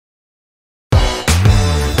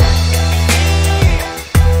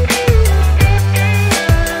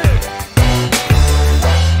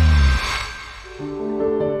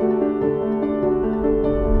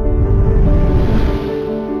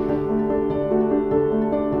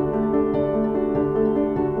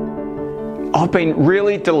I've been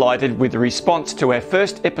really delighted with the response to our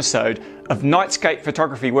first episode of Nightscape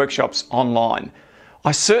photography workshops online.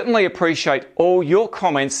 I certainly appreciate all your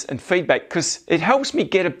comments and feedback because it helps me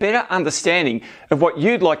get a better understanding of what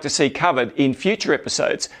you'd like to see covered in future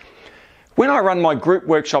episodes. When I run my group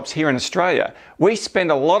workshops here in Australia, we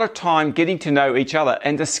spend a lot of time getting to know each other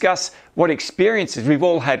and discuss what experiences we've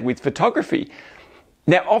all had with photography.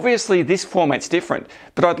 Now, obviously this format's different,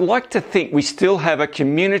 but I'd like to think we still have a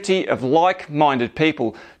community of like-minded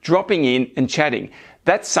people dropping in and chatting.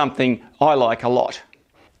 That's something I like a lot.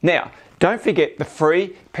 Now, don't forget the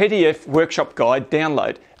free PDF workshop guide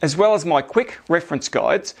download, as well as my quick reference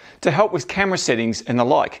guides to help with camera settings and the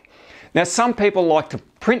like. Now, some people like to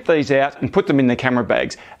print these out and put them in their camera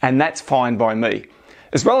bags, and that's fine by me.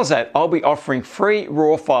 As well as that, I'll be offering free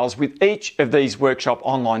RAW files with each of these workshop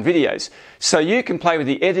online videos, so you can play with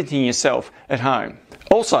the editing yourself at home.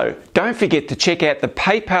 Also, don't forget to check out the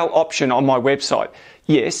PayPal option on my website.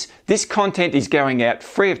 Yes, this content is going out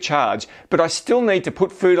free of charge, but I still need to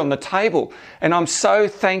put food on the table, and I'm so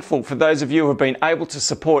thankful for those of you who have been able to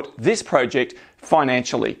support this project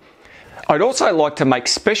financially. I'd also like to make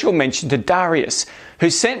special mention to Darius, who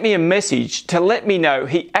sent me a message to let me know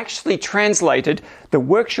he actually translated the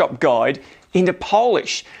workshop guide into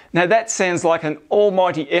Polish. Now that sounds like an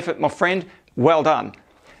almighty effort, my friend. Well done.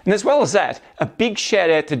 And as well as that, a big shout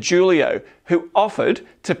out to Giulio, who offered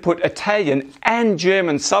to put Italian and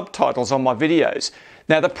German subtitles on my videos.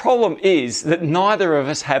 Now the problem is that neither of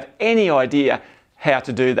us have any idea how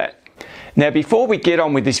to do that. Now, before we get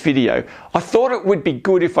on with this video, I thought it would be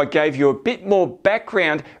good if I gave you a bit more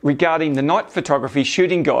background regarding the night photography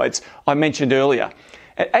shooting guides I mentioned earlier.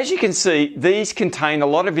 As you can see, these contain a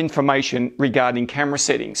lot of information regarding camera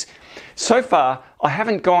settings. So far, I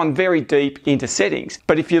haven't gone very deep into settings,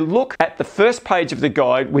 but if you look at the first page of the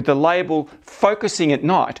guide with the label Focusing at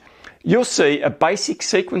Night, you'll see a basic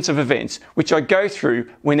sequence of events which I go through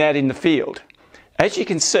when out in the field. As you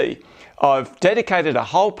can see, I've dedicated a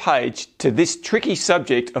whole page to this tricky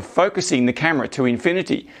subject of focusing the camera to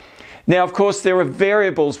infinity. Now, of course, there are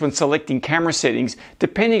variables when selecting camera settings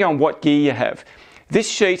depending on what gear you have. This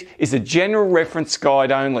sheet is a general reference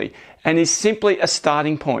guide only and is simply a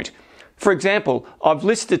starting point. For example, I've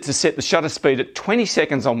listed to set the shutter speed at 20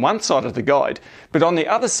 seconds on one side of the guide, but on the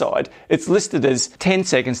other side, it's listed as 10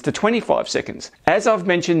 seconds to 25 seconds. As I've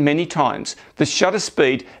mentioned many times, the shutter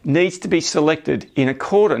speed needs to be selected in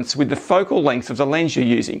accordance with the focal length of the lens you're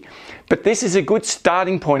using. But this is a good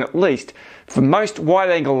starting point, at least, for most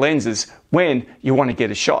wide-angle lenses when you want to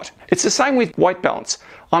get a shot. It's the same with white balance.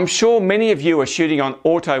 I'm sure many of you are shooting on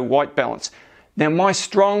auto white balance. Now, my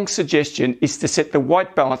strong suggestion is to set the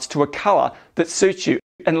white balance to a colour that suits you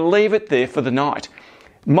and leave it there for the night.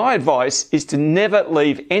 My advice is to never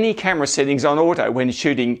leave any camera settings on auto when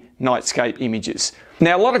shooting nightscape images.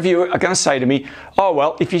 Now, a lot of you are going to say to me, oh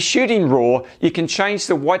well, if you're shooting RAW, you can change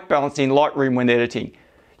the white balance in Lightroom when editing.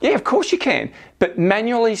 Yeah, of course you can, but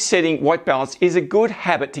manually setting white balance is a good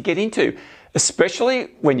habit to get into,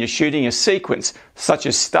 especially when you're shooting a sequence such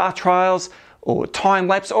as star trails, or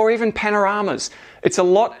time-lapse, or even panoramas. It's a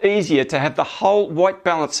lot easier to have the whole white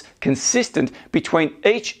balance consistent between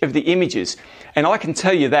each of the images, and I can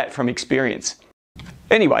tell you that from experience.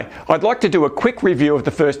 Anyway, I'd like to do a quick review of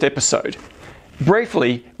the first episode.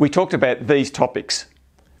 Briefly, we talked about these topics.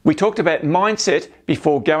 We talked about mindset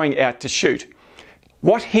before going out to shoot.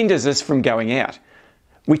 What hinders us from going out?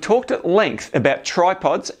 We talked at length about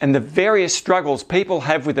tripods and the various struggles people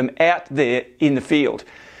have with them out there in the field.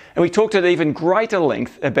 And we talked at even greater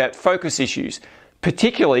length about focus issues,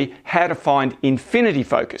 particularly how to find infinity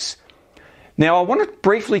focus. Now, I want to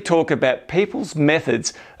briefly talk about people's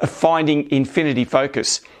methods of finding infinity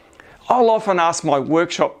focus. I'll often ask my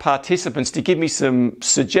workshop participants to give me some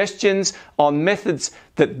suggestions on methods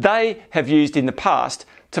that they have used in the past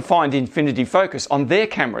to find infinity focus on their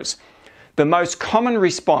cameras. The most common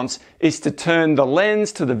response is to turn the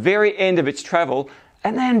lens to the very end of its travel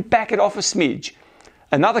and then back it off a smidge.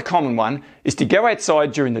 Another common one is to go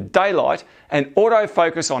outside during the daylight and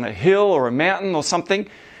autofocus on a hill or a mountain or something,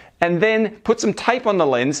 and then put some tape on the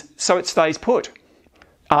lens so it stays put.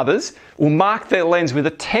 Others will mark their lens with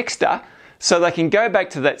a texter so they can go back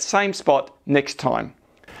to that same spot next time.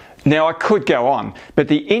 Now, I could go on, but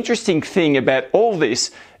the interesting thing about all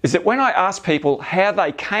this is that when I ask people how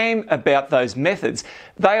they came about those methods,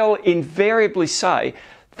 they'll invariably say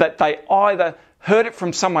that they either heard it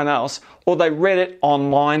from someone else or they read it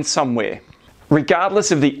online somewhere.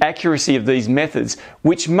 Regardless of the accuracy of these methods,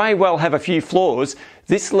 which may well have a few flaws,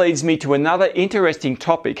 this leads me to another interesting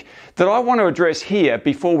topic that I want to address here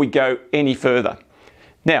before we go any further.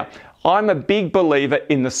 Now, I'm a big believer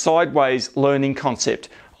in the sideways learning concept.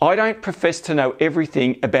 I don't profess to know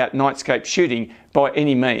everything about nightscape shooting by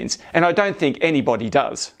any means, and I don't think anybody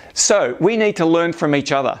does. So we need to learn from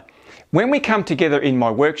each other. When we come together in my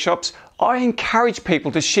workshops, I encourage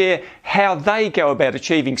people to share how they go about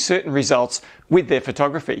achieving certain results with their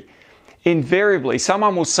photography. Invariably,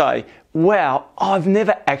 someone will say, "Wow, I've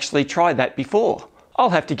never actually tried that before. I'll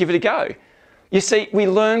have to give it a go." You see, we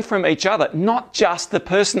learn from each other, not just the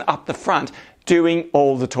person up the front doing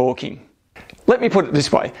all the talking. Let me put it this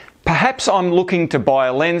way. Perhaps I'm looking to buy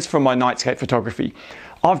a lens for my nightscape photography.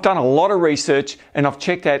 I've done a lot of research and I've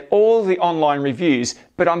checked out all the online reviews,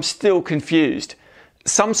 but I'm still confused.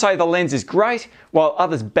 Some say the lens is great, while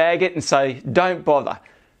others bag it and say, "Don't bother."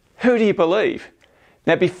 Who do you believe?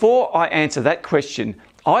 Now, before I answer that question,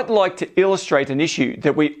 I'd like to illustrate an issue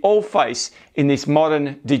that we all face in this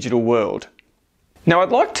modern digital world. Now,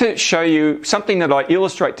 I'd like to show you something that I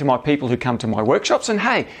illustrate to my people who come to my workshops, and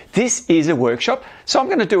hey, this is a workshop, so I'm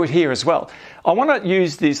going to do it here as well. I want to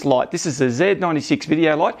use this light, this is a Z96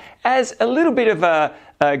 video light, as a little bit of a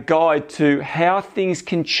guide to how things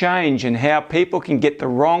can change and how people can get the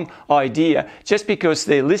wrong idea just because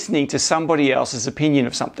they're listening to somebody else's opinion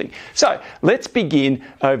of something. So let's begin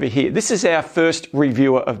over here. This is our first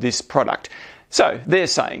reviewer of this product. So they're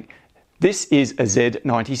saying, this is a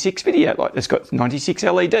Z96 video light. It's got 96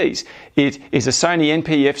 LEDs. It is a Sony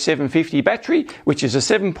NPF 750 battery, which is a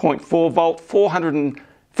 7.4 volt,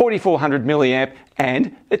 4400 milliamp,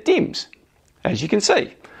 and it dims, as you can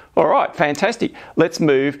see. All right, fantastic. Let's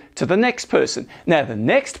move to the next person. Now, the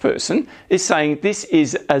next person is saying this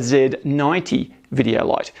is a Z90 video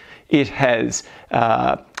light. It has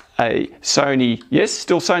a Sony, yes,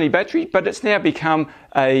 still Sony battery, but it's now become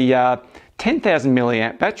a 10,000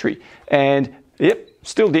 milliamp battery, and yep,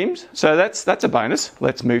 still dims, so that's a bonus.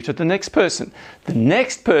 Let's move to the next person. The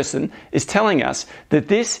next person is telling us that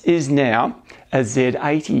this is now a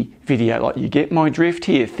Z80 video light. You get my drift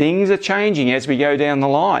here. Things are changing as we go down the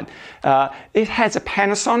line. It has a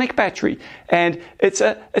Panasonic battery, and it's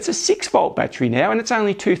a 6 volt battery now, and it's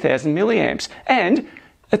only 2,000 milliamps, and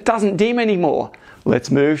it doesn't dim anymore. Let's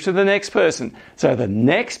move to the next person. So the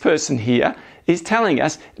next person here is telling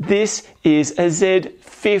us this is a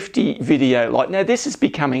Z50 video light. Now, this is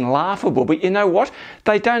becoming laughable, but you know what?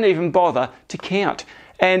 They don't even bother to count.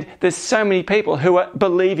 And there's so many people who are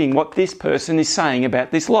believing what this person is saying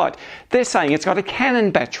about this light. They're saying it's got a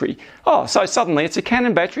Canon battery. Oh, so suddenly it's a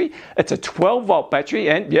Canon battery, it's a 12 volt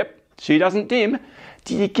battery, and yep, she doesn't dim.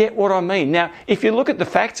 Do you get what I mean? Now, if you look at the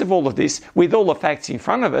facts of all of this, with all the facts in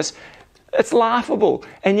front of us, it's laughable.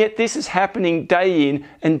 And yet this is happening day in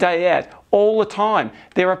and day out, all the time.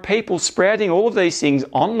 There are people sprouting all of these things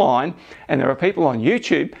online, and there are people on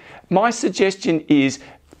YouTube. My suggestion is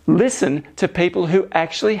listen to people who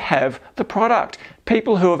actually have the product,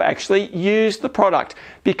 people who have actually used the product,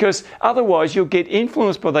 because otherwise you'll get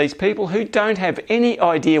influenced by these people who don't have any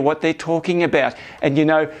idea what they're talking about. And you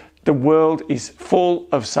know, the world is full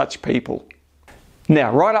of such people.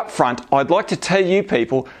 Now, right up front, I'd like to tell you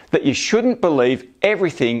people that you shouldn't believe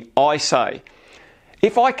everything I say.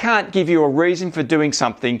 If I can't give you a reason for doing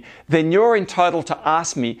something, then you're entitled to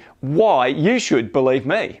ask me why you should believe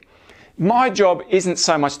me. My job isn't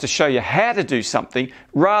so much to show you how to do something,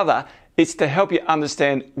 rather it's to help you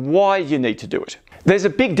understand why you need to do it. There's a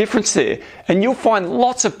big difference there, and you'll find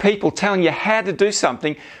lots of people telling you how to do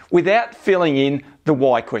something without filling in the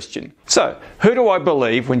why question. So, who do I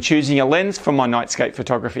believe when choosing a lens for my nightscape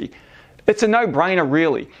photography? It's a no-brainer,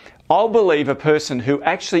 really. I'll believe a person who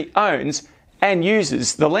actually owns and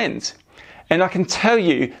uses the lens. And I can tell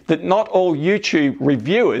you that not all YouTube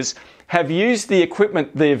reviewers have used the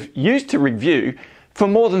equipment they've used to review for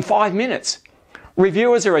more than 5 minutes.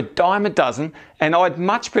 Reviewers are a dime a dozen, and I'd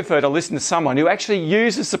much prefer to listen to someone who actually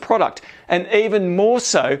uses the product, and even more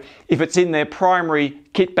so if it's in their primary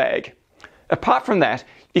kit bag. Apart from that,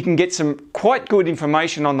 you can get some quite good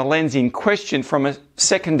information on the lens in question from a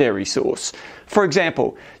secondary source. For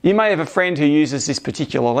example, you may have a friend who uses this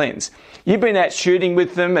particular lens. You've been out shooting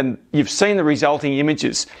with them and you've seen the resulting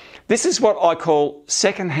images. This is what I call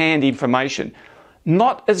second-hand information.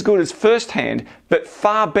 Not as good as first-hand, but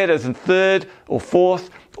far better than third or fourth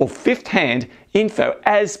or fifth-hand info,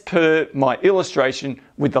 as per my illustration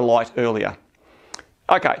with the light earlier.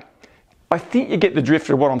 Okay, I think you get the drift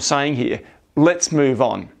of what I'm saying here. Let's move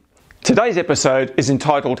on. Today's episode is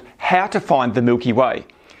entitled How to Find the Milky Way.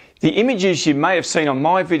 The images you may have seen on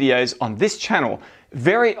my videos on this channel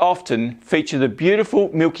very often feature the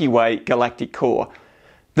beautiful Milky Way galactic core.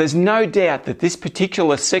 There's no doubt that this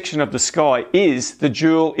particular section of the sky is the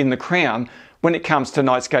jewel in the crown when it comes to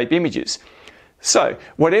nightscape images. So,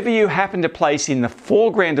 whatever you happen to place in the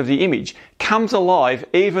foreground of the image comes alive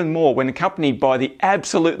even more when accompanied by the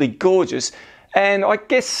absolutely gorgeous and I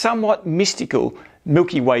guess somewhat mystical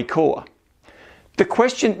Milky Way core. The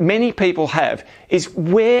question many people have is,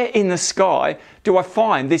 where in the sky do I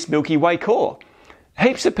find this Milky Way core?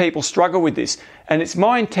 Heaps of people struggle with this, and it's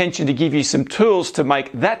my intention to give you some tools to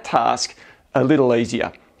make that task a little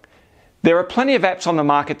easier. There are plenty of apps on the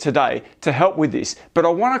market today to help with this, but I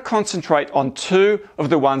want to concentrate on two of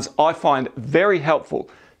the ones I find very helpful: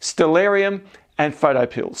 Stellarium and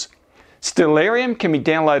PhotoPills. Stellarium can be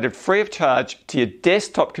downloaded free of charge to your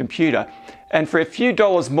desktop computer and for a few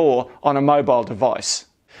dollars more on a mobile device.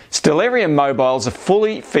 Stellarium Mobile is a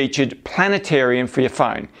fully featured planetarium for your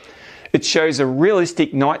phone. It shows a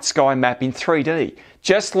realistic night sky map in 3D,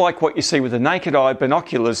 just like what you see with the naked eye,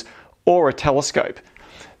 binoculars, or a telescope.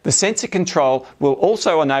 The sensor control will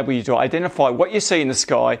also enable you to identify what you see in the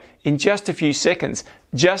sky in just a few seconds,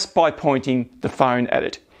 just by pointing the phone at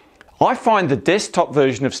it. I find the desktop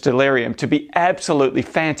version of Stellarium to be absolutely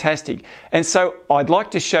fantastic, and so I'd like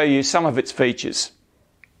to show you some of its features.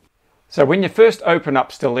 So when you first open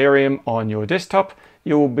up Stellarium on your desktop,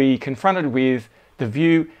 you'll be confronted with the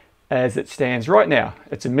view as it stands right now.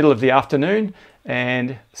 It's the middle of the afternoon,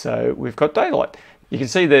 and so we've got daylight. You can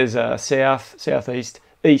see there's south, southeast,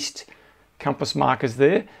 east compass markers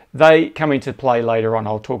there. They come into play later on.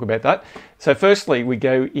 I'll talk about that. So firstly, we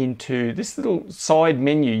go into this little side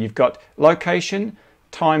menu. You've got location,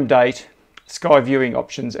 time, date, sky viewing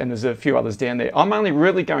options, and there's a few others down there. I'm only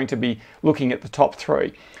really going to be looking at the top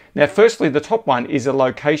three. Now, firstly, the top one is a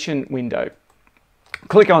location window.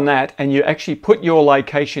 Click on that and you actually put your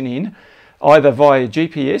location in either via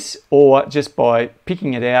GPS or just by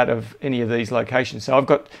picking it out of any of these locations. So I've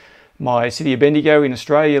got my city of Bendigo in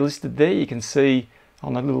Australia listed there. You can see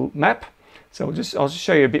on the little map. So I'll just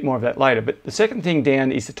show you a bit more of that later. But the second thing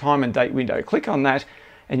down is the time and date window. Click on that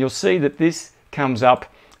and you'll see that this comes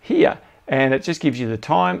up here, and it just gives you the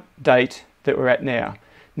time, date that we're at now.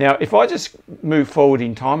 Now, if I just move forward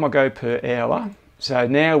in time, I'll go per hour. So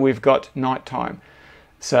now we've got night time.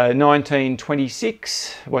 So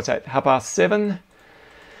 1926, what's that, 7:30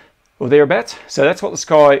 or thereabouts. So that's what the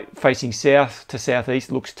sky facing south to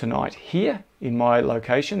southeast looks tonight here in my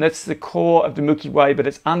location. That's the core of the Milky Way, but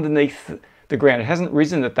it's underneath the ground. It hasn't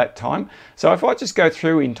risen at that time. So if I just go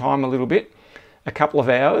through in time a little bit, a couple of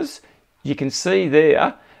hours, you can see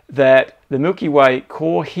there that the Milky Way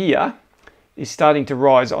core here is starting to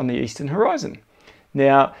rise on the eastern horizon.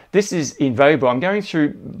 Now, this is invaluable. I'm going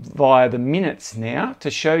through via the minutes now to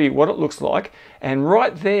show you what it looks like. And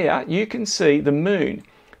right there, you can see the moon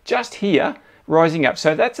just here rising up.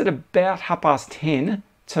 So that's at about 10:30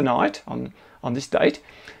 tonight on this date.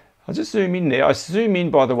 I'll just zoom in there. I zoom in,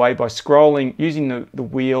 by the way, by scrolling using the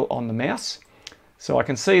wheel on the mouse. So I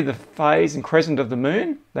can see the phase and crescent of the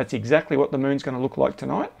moon. That's exactly what the moon's going to look like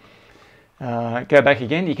tonight. Go back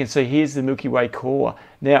again, you can see here's the Milky Way core.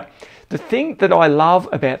 Now, the thing that I love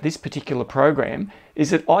about this particular program is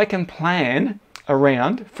that I can plan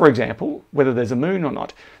around, for example, whether there's a moon or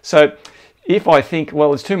not. So if I think, well,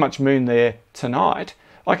 there's too much moon there tonight,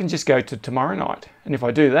 I can just go to tomorrow night. And if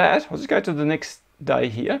I do that, I'll just go to the next day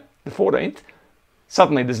here, the 14th,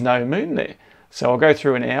 suddenly there's no moon there. So I'll go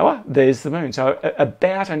through an hour, there's the moon. So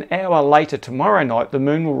about an hour later tomorrow night, the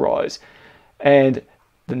moon will rise. And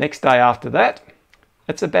the next day after that,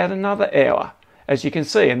 it's about another hour, as you can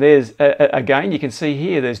see. And there's, again, you can see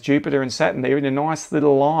here, there's Jupiter and Saturn. They're in a nice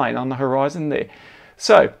little line on the horizon there.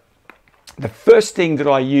 So the first thing that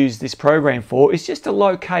I use this program for is just to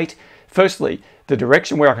locate, firstly, the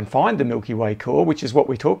direction where I can find the Milky Way core, which is what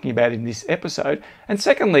we're talking about in this episode. And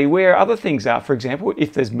secondly, where other things are. For example,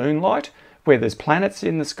 if there's moonlight, where there's planets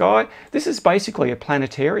in the sky. This is basically a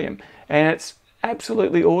planetarium, and it's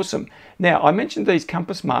absolutely awesome. Now, I mentioned these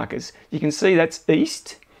compass markers. You can see that's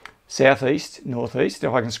east, southeast, northeast.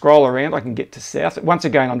 If I can scroll around, I can get to south. Once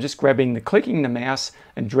again, I'm just clicking the mouse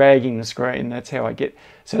and dragging the screen. That's how I get.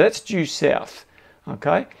 So that's due south.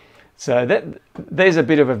 Okay. So there's a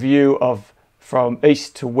bit of a view of from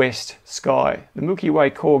east to west sky. The Milky Way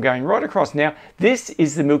core going right across. Now, this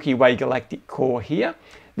is the Milky Way galactic core here.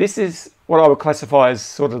 This is what I would classify as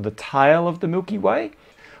sort of the tail of the Milky Way.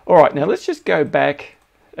 All right, now let's just go back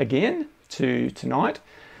again to tonight,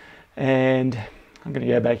 and I'm going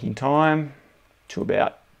to go back in time to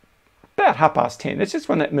about 10:30. That's just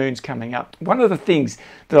when that moon's coming up. One of the things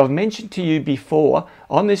that I've mentioned to you before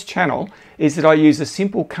on this channel is that I use a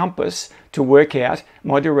simple compass to work out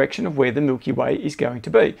my direction of where the Milky Way is going to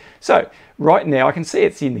be. So right now I can see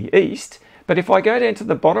it's in the east, but if I go down to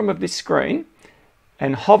the bottom of this screen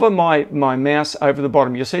and hover my mouse over the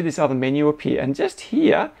bottom, you'll see this other menu appear, and just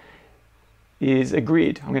here is a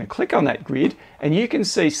grid. I'm going to click on that grid, and you can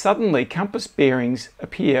see suddenly compass bearings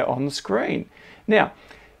appear on the screen. Now,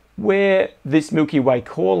 where this Milky Way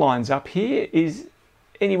core lines up here is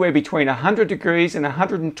anywhere between 100 degrees and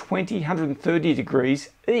 120, 130 degrees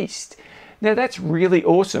east. Now that's really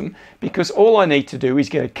awesome, because all I need to do is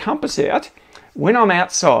get a compass out when I'm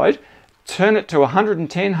outside, turn it to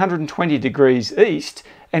 110, 120 degrees east,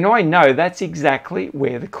 and I know that's exactly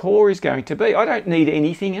where the core is going to be. I don't need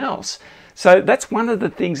anything else. So that's one of the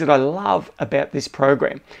things that I love about this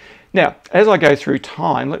program. Now, as I go through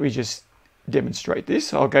time, let me just demonstrate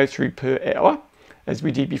this. I'll go through per hour, as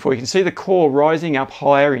we did before. You can see the core rising up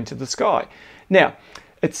higher into the sky. Now,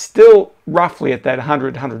 it's still roughly at that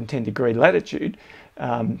 100, 110 degree latitude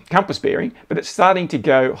compass bearing, but it's starting to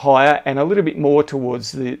go higher and a little bit more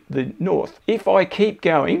towards the north. If I keep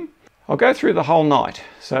going, I'll go through the whole night.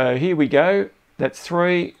 So here we go. That's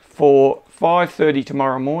 3, 4, 5:30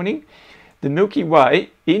 tomorrow morning. The Milky Way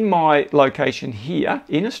in my location here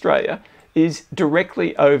in Australia is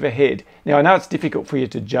directly overhead. Now I know it's difficult for you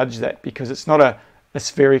to judge that because it's not a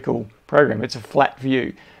spherical program, it's a flat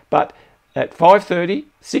view. But at 5:30,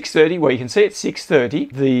 6:30, well you can see at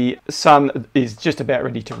 6:30 the sun is just about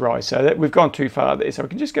ready to rise, so that we've gone too far there. So we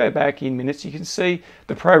can just go back in minutes. You can see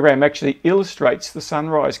the program actually illustrates the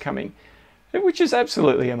sunrise coming, which is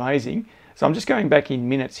absolutely amazing. So I'm just going back in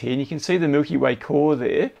minutes here, and you can see the Milky Way core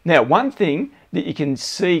there. Now, one thing that you can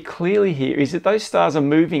see clearly here is that those stars are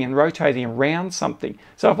moving and rotating around something.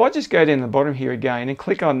 So if I just go down the bottom here again and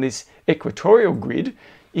click on this equatorial grid,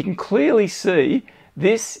 you can clearly see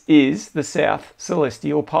this is the South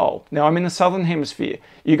Celestial Pole. Now, I'm in the Southern Hemisphere.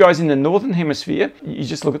 You guys in the Northern Hemisphere, you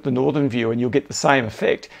just look at the northern view and you'll get the same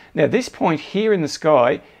effect. Now, this point here in the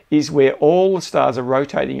sky is where all the stars are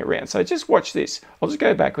rotating around. So just watch this. I'll just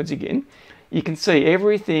go backwards again. You can see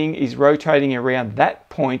everything is rotating around that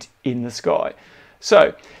point in the sky.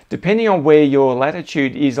 So depending on where your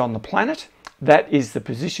latitude is on the planet, that is the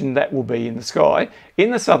position that will be in the sky.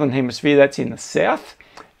 In the Southern Hemisphere, that's in the south.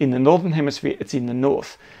 In the Northern Hemisphere, it's in the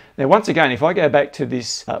north. Now, once again, if I go back to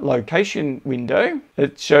this location window,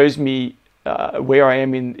 it shows me where I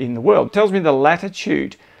am in the world. It tells me the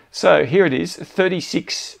latitude. So here it is,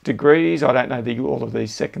 36 degrees. I don't know all of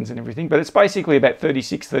these seconds and everything, but it's basically about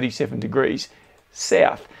 36, 37 degrees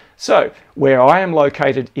south. So where I am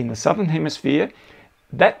located in the Southern Hemisphere,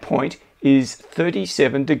 that point is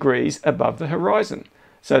 37 degrees above the horizon.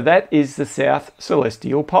 So that is the South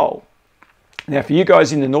Celestial Pole. Now, for you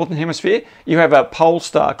guys in the Northern Hemisphere, you have a pole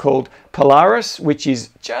star called Polaris, which is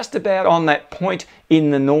just about on that point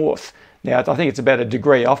in the north. Now, I think it's about a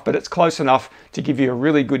degree off, but it's close enough to give you a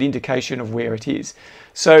really good indication of where it is.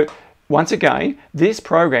 So, once again, this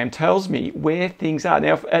program tells me where things are.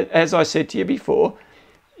 Now, as I said to you before,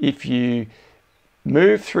 if you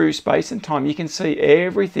move through space and time, you can see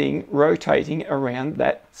everything rotating around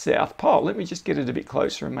that South Pole. Let me just get it a bit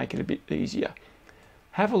closer and make it a bit easier.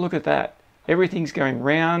 Have a look at that. Everything's going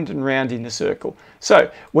round and round in the circle.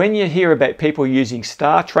 So, when you hear about people using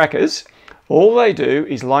star trackers, all they do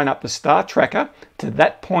is line up the star tracker to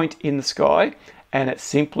that point in the sky, and it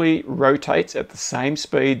simply rotates at the same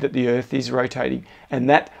speed that the Earth is rotating. And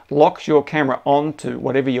that locks your camera on to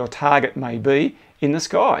whatever your target may be in the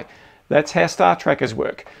sky. That's how star trackers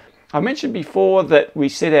work. I mentioned before that we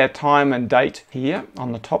set our time and date here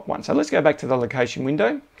on the top one. So let's go back to the location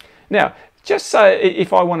window. Now, just say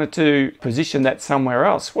if I wanted to position that somewhere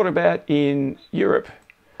else, what about in Europe?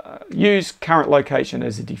 Use current location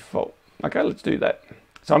as a default. Okay, let's do that.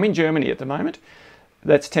 So I'm in Germany at the moment.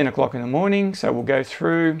 That's 10 o'clock in the morning. So we'll go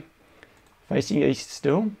through, facing east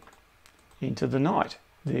still, into the night.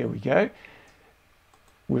 There we go.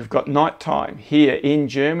 We've got night time here in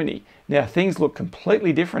Germany. Now things look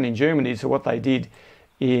completely different in Germany to what they did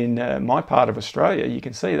in my part of Australia. You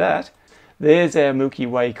can see that. There's our Milky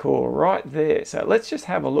Way core right there. So let's just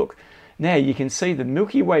have a look. Now you can see the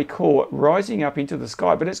Milky Way core rising up into the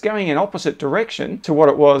sky, but it's going in opposite direction to what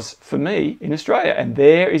it was for me in Australia. And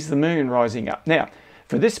there is the moon rising up. Now,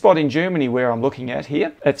 for this spot in Germany where I'm looking at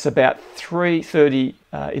here, it's about 3:30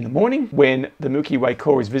 in the morning when the Milky Way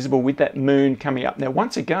core is visible with that moon coming up. Now,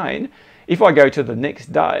 once again, if I go to the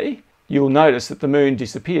next day, you'll notice that the moon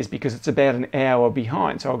disappears because it's about an hour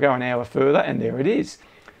behind. So I'll go an hour further and there it is,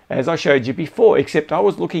 as I showed you before, except I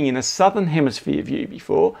was looking in a Southern Hemisphere view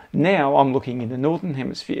before. Now I'm looking in the Northern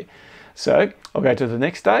Hemisphere. So I'll go to the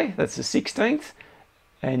next day, that's the 16th,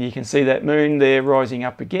 and you can see that moon there rising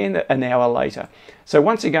up again an hour later. So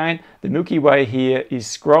once again, the Milky Way here is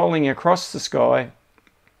scrolling across the sky,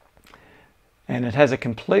 and it has a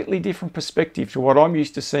completely different perspective to what I'm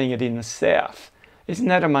used to seeing it in the south. Isn't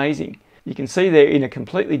that amazing? You can see there in a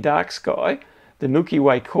completely dark sky, the Milky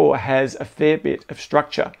Way core has a fair bit of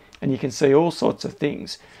structure, and you can see all sorts of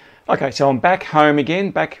things. Okay, so I'm back home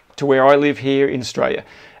again, back to where I live here in Australia,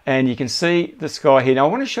 and you can see the sky here. Now I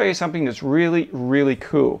want to show you something that's really, really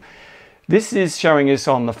cool. This is showing us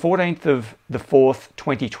on the 14th of the 4th,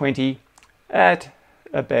 2020 at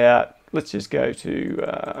about, let's just go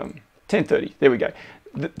to 10:30. There we go.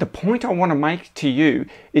 The point I want to make to you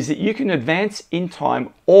is that you can advance in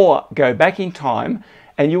time or go back in time,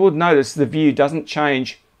 and you will notice the view doesn't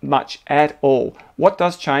change much at all. What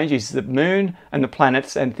does change is the moon and the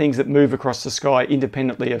planets and things that move across the sky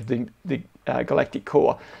independently of the galactic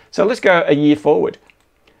core. So let's go a year forward.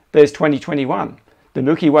 There's 2021. The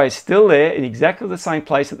Milky Way is still there in exactly the same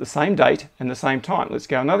place at the same date and the same time. Let's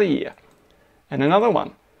go another year and another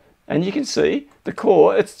one. And you can see the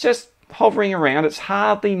core, it's just hovering around. It's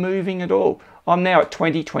hardly moving at all. I'm now at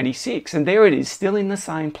 2026 and there it is, still in the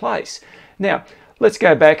same place. Now, let's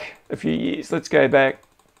go back a few years. Let's go back,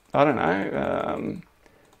 I don't know,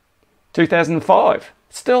 2005.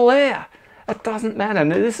 Still there. It doesn't matter.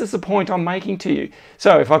 Now, this is the point I'm making to you.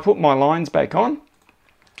 So if I put my lines back on,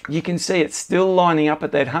 you can see it's still lining up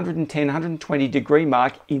at that 110, 120 degree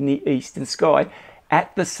mark in the eastern sky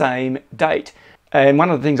at the same date. And one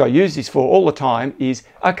of the things I use this for all the time is,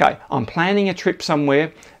 okay, I'm planning a trip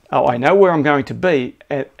somewhere. I know where I'm going to be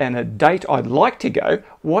and a date I'd like to go.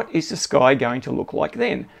 What is the sky going to look like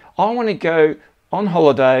then? I want to go on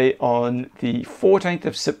holiday on the 14th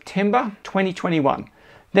of September 2021.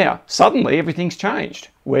 Now, suddenly everything's changed.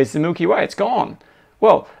 Where's the Milky Way? It's gone.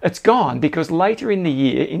 Well, it's gone because later in the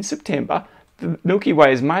year, in September, the Milky Way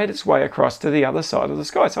has made its way across to the other side of the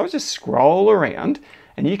sky. So I just scroll around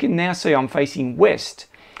and you can now see I'm facing west.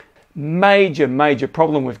 Major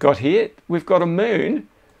problem we've got here. We've got a moon.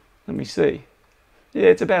 Let me see. Yeah,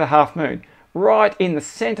 it's about a half moon. Right in the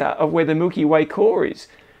center of where the Milky Way core is.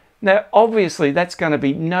 Now, obviously, that's going to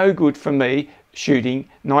be no good for me shooting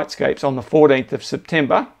nightscapes on the 14th of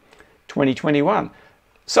September 2021.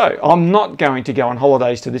 So I'm not going to go on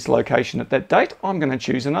holidays to this location at that date. I'm going to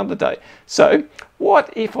choose another day. So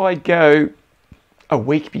what if I go a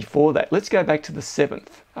week before that? Let's go back to the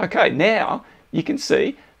 7th. Okay, now you can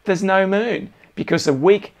see there's no moon because a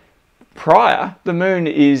week prior, the moon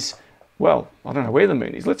is, well, I don't know where the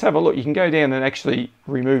moon is. Let's have a look. You can go down and actually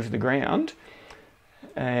remove the ground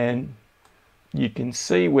and you can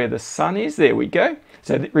see where the sun is. There we go.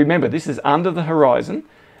 So remember, this is under the horizon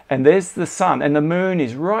and there's the sun and the moon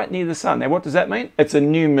is right near the sun. Now, what does that mean? It's a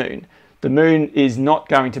new moon. The moon is not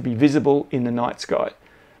going to be visible in the night sky.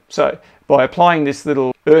 So by applying this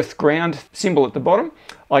little earth ground symbol at the bottom,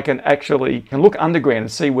 I can actually look underground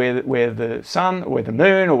and see where the sun, or where the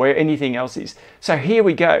moon, or where anything else is. So here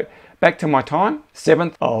we go. Back to my time,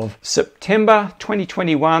 7th of September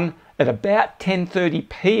 2021 at about 10:30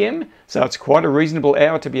 p.m. So it's quite a reasonable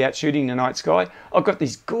hour to be out shooting the night sky. I've got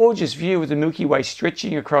this gorgeous view of the Milky Way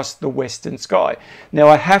stretching across the western sky. Now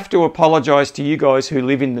I have to apologize to you guys who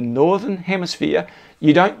live in the northern hemisphere.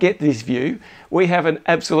 You don't get this view. We have an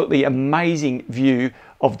absolutely amazing view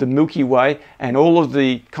of the Milky Way and all of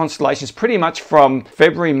the constellations pretty much from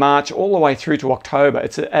February, March, all the way through to October.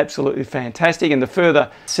 It's absolutely fantastic. And the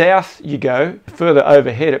further south you go, the further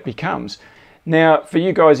overhead it becomes. Now, for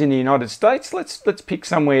you guys in the United States, let's pick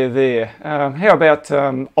somewhere there. How about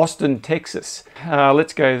Austin, Texas?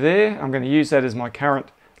 Let's go there. I'm going to use that as my current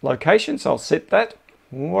location, so I'll set that.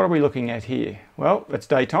 What are we looking at here? Well, it's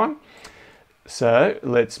daytime. So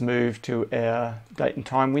let's move to our date and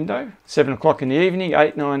time window. 7 o'clock in the evening,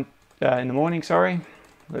 9 in the morning, sorry.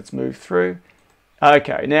 Let's move through.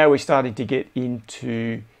 Okay, now we're starting to get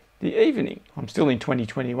into the evening. I'm still in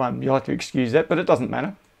 2021. You'll have to excuse that, but it doesn't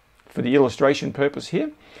matter for the illustration purpose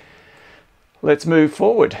here. Let's move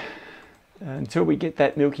forward until we get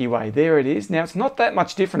that Milky Way. There it is. Now, it's not that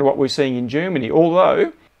much different to what we're seeing in Germany,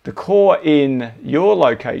 although the core in your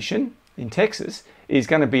location in Texas is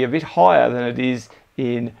going to be a bit higher than it is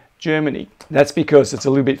in Germany. That's because it's a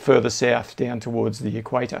little bit further south down towards the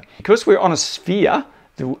equator. Because we're on a sphere,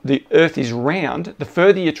 the Earth is round, the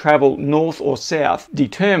further you travel north or south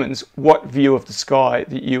determines what view of the sky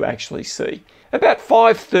that you actually see. About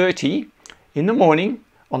 5:30 in the morning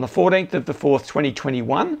on the 14th of the 4th,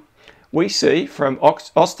 2021, we see from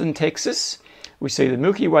Austin, Texas, we see the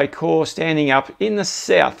Milky Way core standing up in the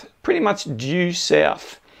south, pretty much due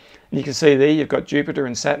south. And you can see there you've got Jupiter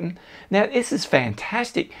and Saturn. Now this is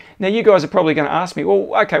fantastic. Now you guys are probably going to ask me,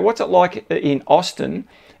 well, okay, what's it like in Austin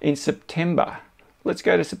in September? Let's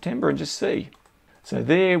go to September and just see. So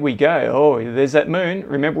there we go. Oh, there's that moon.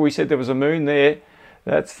 Remember we said there was a moon there.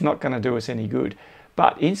 That's not going to do us any good.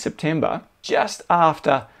 But in September, just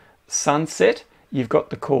after sunset, you've got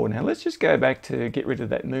the core. Now let's just go back to get rid of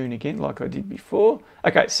that moon again like I did before.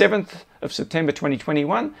 Okay, 7th of September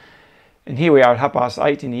 2021. And here we are at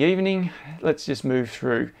 8:30 in the evening. Let's just move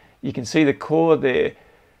through. You can see the core there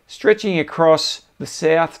stretching across the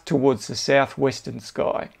south towards the southwestern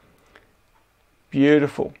sky.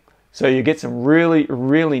 Beautiful. So you get some really,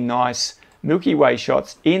 really nice Milky Way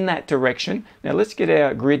shots in that direction. Now let's get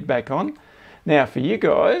our grid back on. Now for you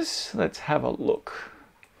guys, let's have a look.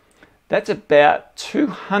 That's about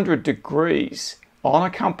 200 degrees on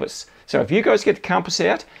a compass. So if you guys get the compass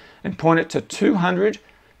out and point it to 200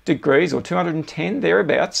 degrees or 210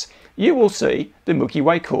 thereabouts, you will see the Milky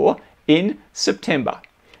Way core in September.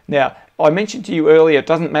 Now, I mentioned to you earlier, it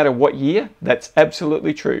doesn't matter what year. That's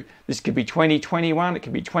absolutely true. This could be 2021, it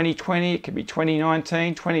could be 2020, it could be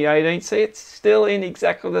 2019, 2018. See, it's still in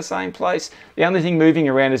exactly the same place. The only thing moving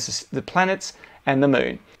around is the planets and the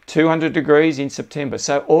moon. 200 degrees in September.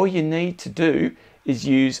 So all you need to do is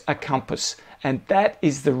use a compass. And that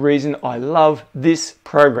is the reason I love this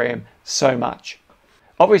program so much.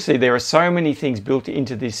 Obviously, there are so many things built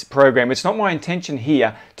into this program. It's not my intention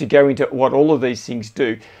here to go into what all of these things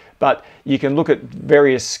do, but you can look at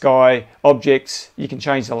various sky objects, you can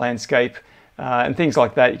change the landscape and things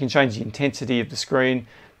like that. You can change the intensity of the screen.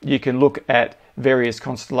 You can look at various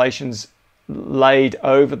constellations laid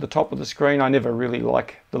over the top of the screen. I never really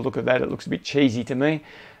like the look of that. It looks a bit cheesy to me.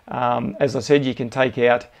 As I said, you can take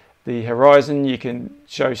out the horizon, you can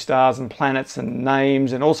show stars and planets and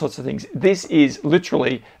names and all sorts of things. This is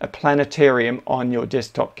literally a planetarium on your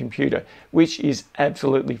desktop computer, which is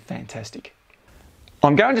absolutely fantastic.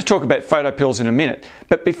 I'm going to talk about photo pills in a minute,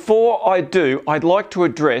 but before I do, I'd like to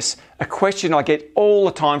address a question I get all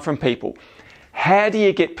the time from people. How do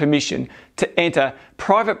you get permission to enter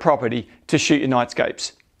private property to shoot your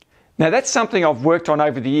nightscapes? Now that's something I've worked on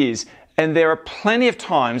over the years, and there are plenty of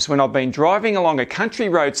times when I've been driving along a country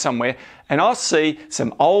road somewhere and I'll see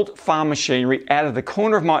some old farm machinery out of the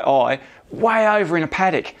corner of my eye way over in a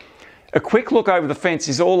paddock. A quick look over the fence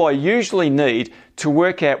is all I usually need to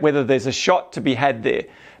work out whether there's a shot to be had there.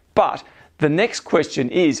 But the next question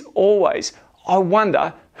is always, I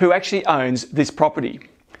wonder who actually owns this property.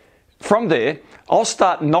 From there, I'll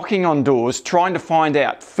start knocking on doors trying to find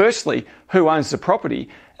out, firstly, who owns the property,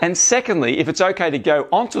 and secondly, if it's okay to go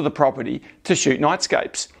onto the property to shoot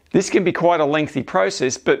nightscapes. This can be quite a lengthy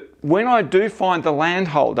process, but when I do find the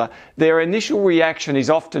landholder, their initial reaction is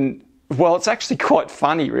often, well, it's actually quite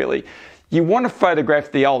funny really. You want to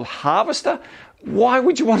photograph the old harvester? Why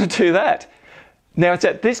would you want to do that? Now it's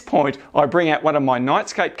at this point I bring out one of my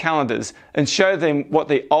Nightscape calendars and show them what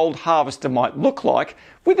the old harvester might look like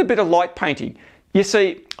with a bit of light painting. You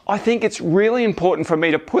see, I think it's really important for me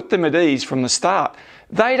to put them at ease from the start.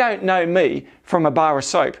 They don't know me from a bar of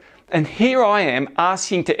soap, and here I am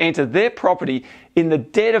asking to enter their property in the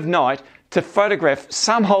dead of night to photograph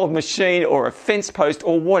some old machine or a fence post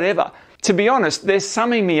or whatever. To be honest, they're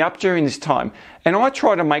summing me up during this time, and I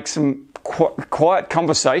try to make some quiet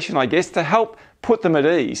conversation, I guess, to help put them at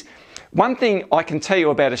ease. One thing I can tell you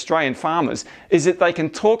about Australian farmers is that they can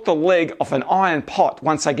talk the leg off an iron pot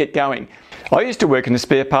once they get going. I used to work in a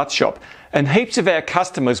spare parts shop, and heaps of our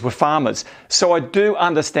customers were farmers, so I do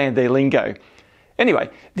understand their lingo. Anyway,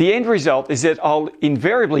 the end result is that I'll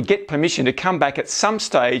invariably get permission to come back at some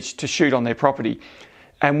stage to shoot on their property.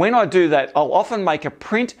 And when I do that, I'll often make a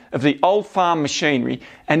print of the old farm machinery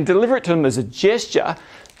and deliver it to them as a gesture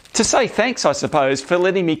to say thanks, I suppose, for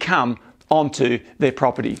letting me come onto their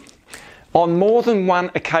property. On more than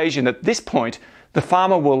one occasion at this point, the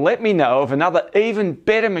farmer will let me know of another even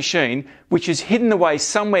better machine which is hidden away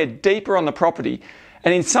somewhere deeper on the property,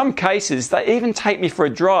 and in some cases they even take me for a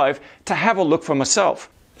drive to have a look for myself.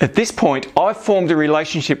 At this point, I've formed a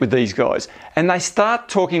relationship with these guys, and they start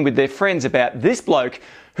talking with their friends about this bloke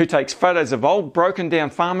who takes photos of old broken down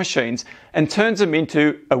farm machines and turns them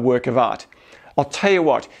into a work of art. I'll tell you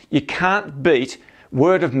what, you can't beat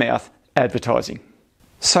word of mouth advertising.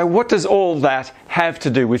 So what does all that have to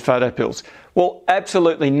do with photo pills? Well,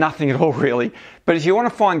 absolutely nothing at all really. But if you want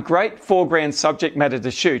to find great foreground subject matter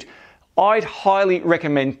to shoot, I'd highly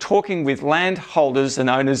recommend talking with landholders and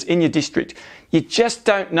owners in your district. You just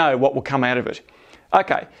don't know what will come out of it.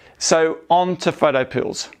 Okay, so on to photo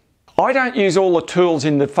pills. I don't use all the tools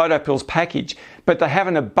in the photo pills package, but they have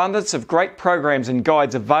an abundance of great programs and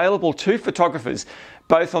guides available to photographers,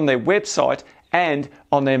 both on their website and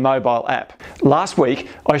on their mobile app. Last week,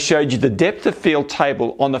 I showed you the depth of field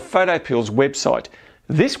table on the Photo Pills website.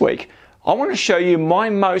 This week, I want to show you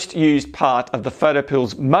my most used part of the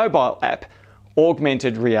PhotoPills mobile app,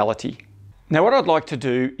 augmented reality. Now what I'd like to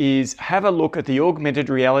do is have a look at the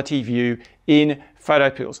augmented reality view in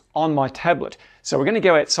PhotoPills on my tablet. So we're going to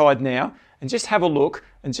go outside now and just have a look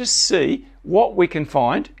and just see what we can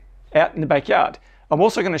find out in the backyard. I'm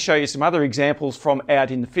also going to show you some other examples from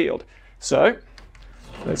out in the field. So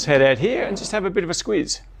let's head out here and just have a bit of a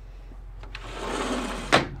squiz.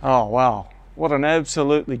 Oh wow, what an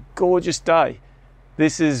absolutely gorgeous day.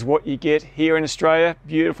 This is what you get here in Australia,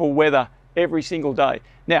 beautiful weather every single day.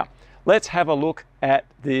 Now, let's have a look at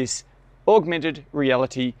this augmented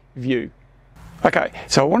reality view. Okay,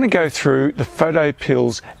 so I want to go through the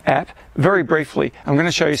PhotoPills app very briefly. I'm going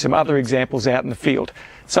to show you some other examples out in the field.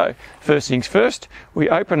 So, first things first, we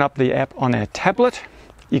open up the app on our tablet.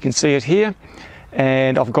 You can see it here.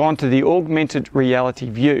 And I've gone to the augmented reality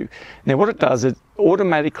view. Now what it does, it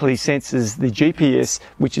automatically senses the GPS,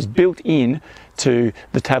 which is built in to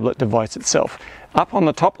the tablet device itself. Up on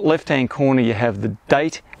the top left-hand corner, you have the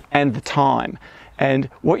date and the time. And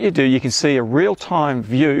what you do, you can see a real-time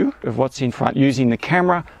view of what's in front using the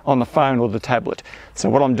camera on the phone or the tablet. So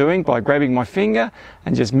what I'm doing by grabbing my finger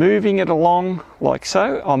and just moving it along like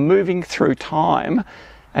so, I'm moving through time,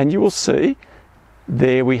 and you will see,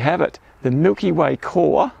 there we have it. The Milky Way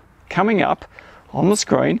core coming up on the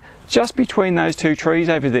screen just between those two trees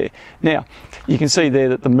over there. Now, you can see there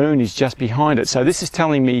that the moon is just behind it. So this is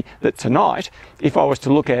telling me that tonight, if I was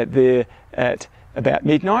to look out there at about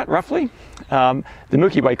midnight, roughly, the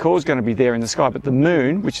Milky Way core is going to be there in the sky, but the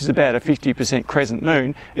moon, which is about a 50% crescent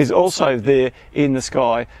moon, is also there in the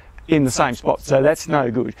sky in the same spot. So that's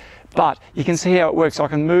no good. But you can see how it works. I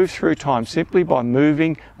can move through time simply by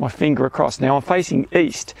moving my finger across. Now I'm facing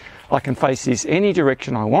east. I can face this any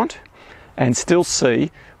direction I want and still see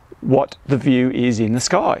what the view is in the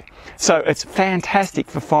sky. So it's fantastic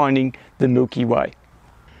for finding the Milky Way.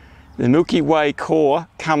 The Milky Way core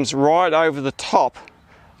comes right over the top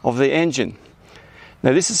of the engine.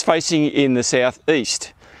 Now this is facing in the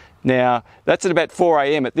southeast. Now that's at about 4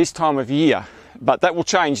 AM at this time of year, but that will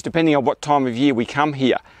change depending on what time of year we come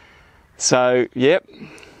here. So yep,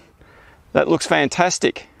 that looks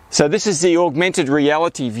fantastic. So this is the augmented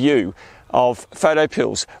reality view of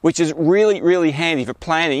PhotoPills, which is really, really handy for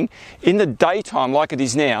planning in the daytime like it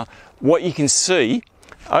is now, what you can see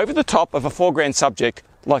over the top of a foreground subject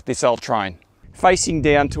like this old train, facing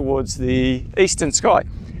down towards the eastern sky.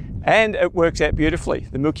 And it works out beautifully.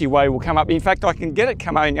 The Milky Way will come up. In fact, I can get it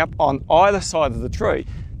coming up on either side of the tree,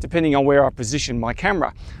 depending on where I position my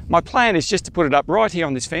camera. My plan is just to put it up right here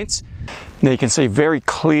on this fence. Now you can see very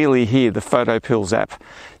clearly here the PhotoPills app,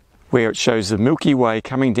 where it shows the Milky Way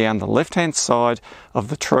coming down the left-hand side of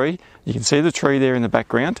the tree. You can see the tree there in the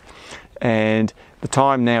background. And the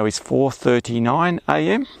time now is 4:39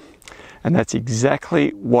 AM. And that's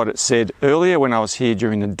exactly what it said earlier when I was here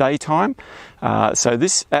during the daytime. So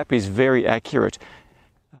this app is very accurate.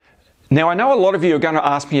 Now I know a lot of you are going to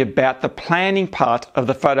ask me about the planning part of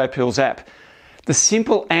the PhotoPills app. The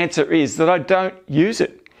simple answer is that I don't use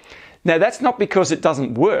it. Now that's not because it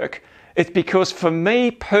doesn't work. It's because for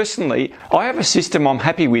me personally, I have a system I'm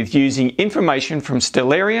happy with using information from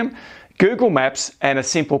Stellarium, Google Maps and a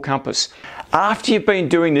simple compass. After you've been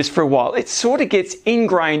doing this for a while, it sort of gets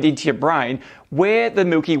ingrained into your brain where the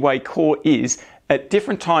Milky Way core is at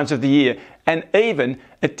different times of the year and even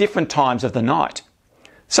at different times of the night.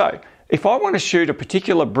 So if I want to shoot a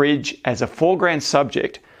particular bridge as a foreground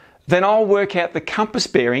subject, then I'll work out the compass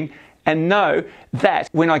bearing and know that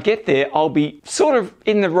when I get there, I'll be sort of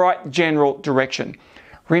in the right general direction.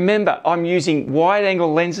 Remember, I'm using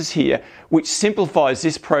wide-angle lenses here, which simplifies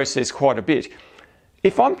this process quite a bit.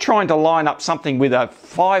 If I'm trying to line up something with a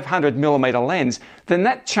 500mm lens, then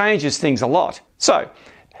that changes things a lot. So,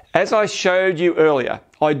 as I showed you earlier,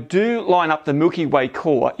 I do line up the Milky Way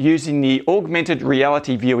core using the augmented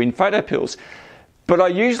reality view in PhotoPills, but I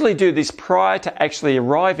usually do this prior to actually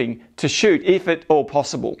arriving to shoot if at all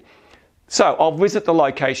possible. So I'll visit the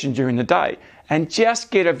location during the day and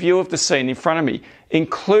just get a view of the scene in front of me,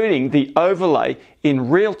 including the overlay in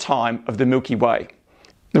real time of the Milky Way.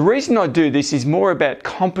 The reason I do this is more about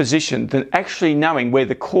composition than actually knowing where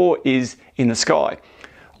the core is in the sky.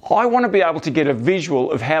 I want to be able to get a visual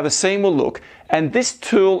of how the scene will look, and this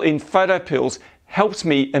tool in PhotoPills helps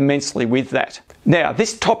me immensely with that. Now,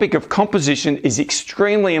 this topic of composition is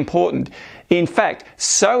extremely important. In fact,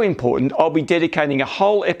 so important, I'll be dedicating a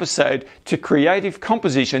whole episode to creative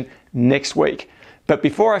composition next week. But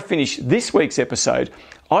before I finish this week's episode,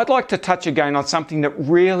 I'd like to touch again on something that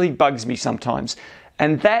really bugs me sometimes,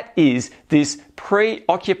 and that is this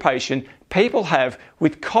preoccupation people have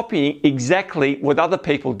with copying exactly what other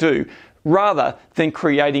people do, rather than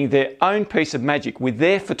creating their own piece of magic with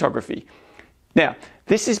their photography. Now,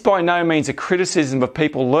 this is by no means a criticism of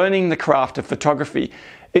people learning the craft of photography.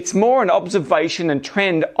 It's more an observation and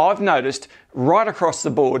trend I've noticed right across the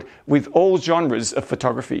board with all genres of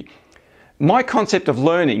photography. My concept of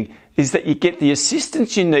learning is that you get the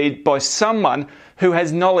assistance you need by someone who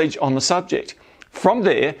has knowledge on the subject. From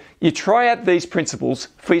there, you try out these principles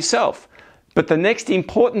for yourself. But the next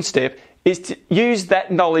important step is to use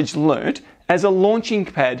that knowledge learnt as a launching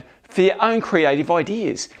pad for your own creative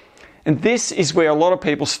ideas. And this is where a lot of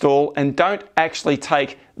people stall and don't actually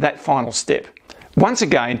take that final step. Once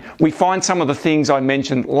again, we find some of the things I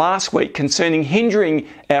mentioned last week concerning hindering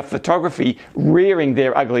our photography rearing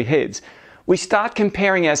their ugly heads. We start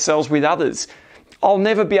comparing ourselves with others. I'll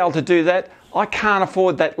never be able to do that. I can't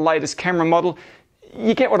afford that latest camera model.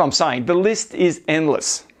 You get what I'm saying. The list is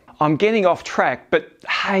endless. I'm getting off track, but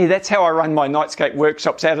hey, that's how I run my Nightscape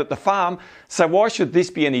workshops out at the farm, so why should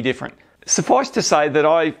this be any different? Suffice to say that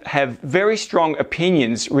I have very strong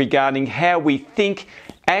opinions regarding how we think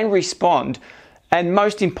and respond, and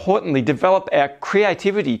most importantly, develop our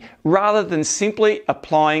creativity rather than simply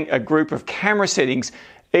applying a group of camera settings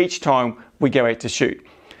each time we go out to shoot.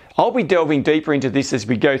 I'll be delving deeper into this as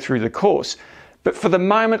we go through the course, but for the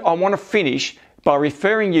moment I want to finish by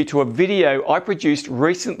referring you to a video I produced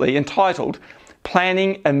recently entitled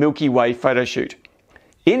Planning a Milky Way Photoshoot.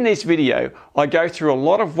 In this video, I go through a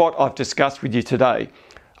lot of what I've discussed with you today.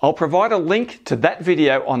 I'll provide a link to that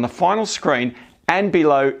video on the final screen and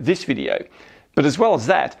below this video. But as well as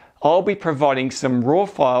that, I'll be providing some raw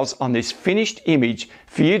files on this finished image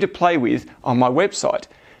for you to play with on my website.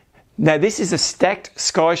 Now this is a stacked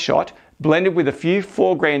sky shot blended with a few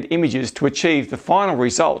foreground images to achieve the final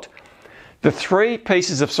result. The three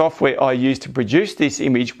pieces of software I used to produce this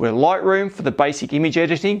image were Lightroom for the basic image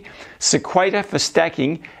editing, Sequator for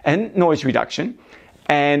stacking and noise reduction,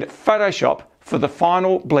 and Photoshop for the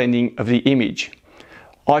final blending of the image.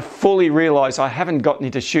 I fully realise I haven't gotten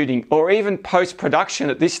into shooting or even post-production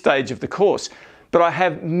at this stage of the course, but I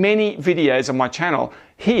have many videos on my channel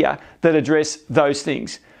here that address those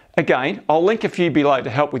things. Again, I'll link a few below to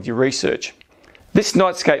help with your research. This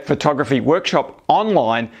Nightscape photography workshop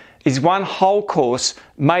online is one whole course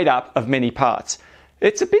made up of many parts.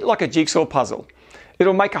 It's a bit like a jigsaw puzzle.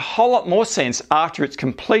 It'll make a whole lot more sense after it's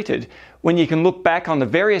completed when you can look back on the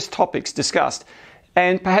various topics discussed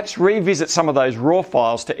and perhaps revisit some of those raw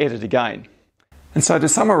files to edit again. And so to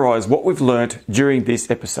summarise what we've learnt during this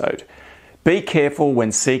episode, be careful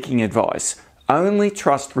when seeking advice. Only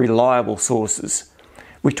trust reliable sources.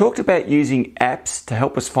 We talked about using apps to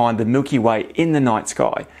help us find the Milky Way in the night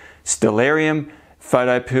sky, Stellarium,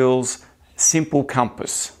 Photo Pills, Simple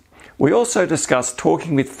Compass. We also discussed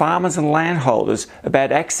talking with farmers and landholders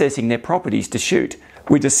about accessing their properties to shoot.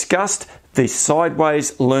 We discussed the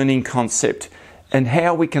sideways learning concept and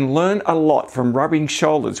how we can learn a lot from rubbing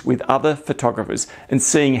shoulders with other photographers and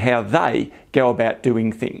seeing how they go about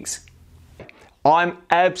doing things. I'm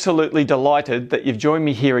absolutely delighted that you've joined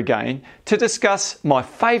me here again to discuss my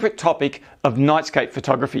favourite topic of nightscape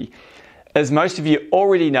photography. As most of you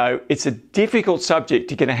already know, it's a difficult subject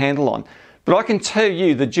to get a handle on, but I can tell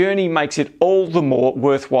you the journey makes it all the more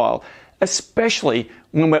worthwhile, especially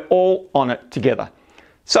when we're all on it together.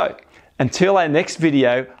 So, until our next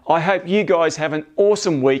video, I hope you guys have an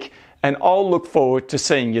awesome week and I'll look forward to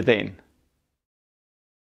seeing you then.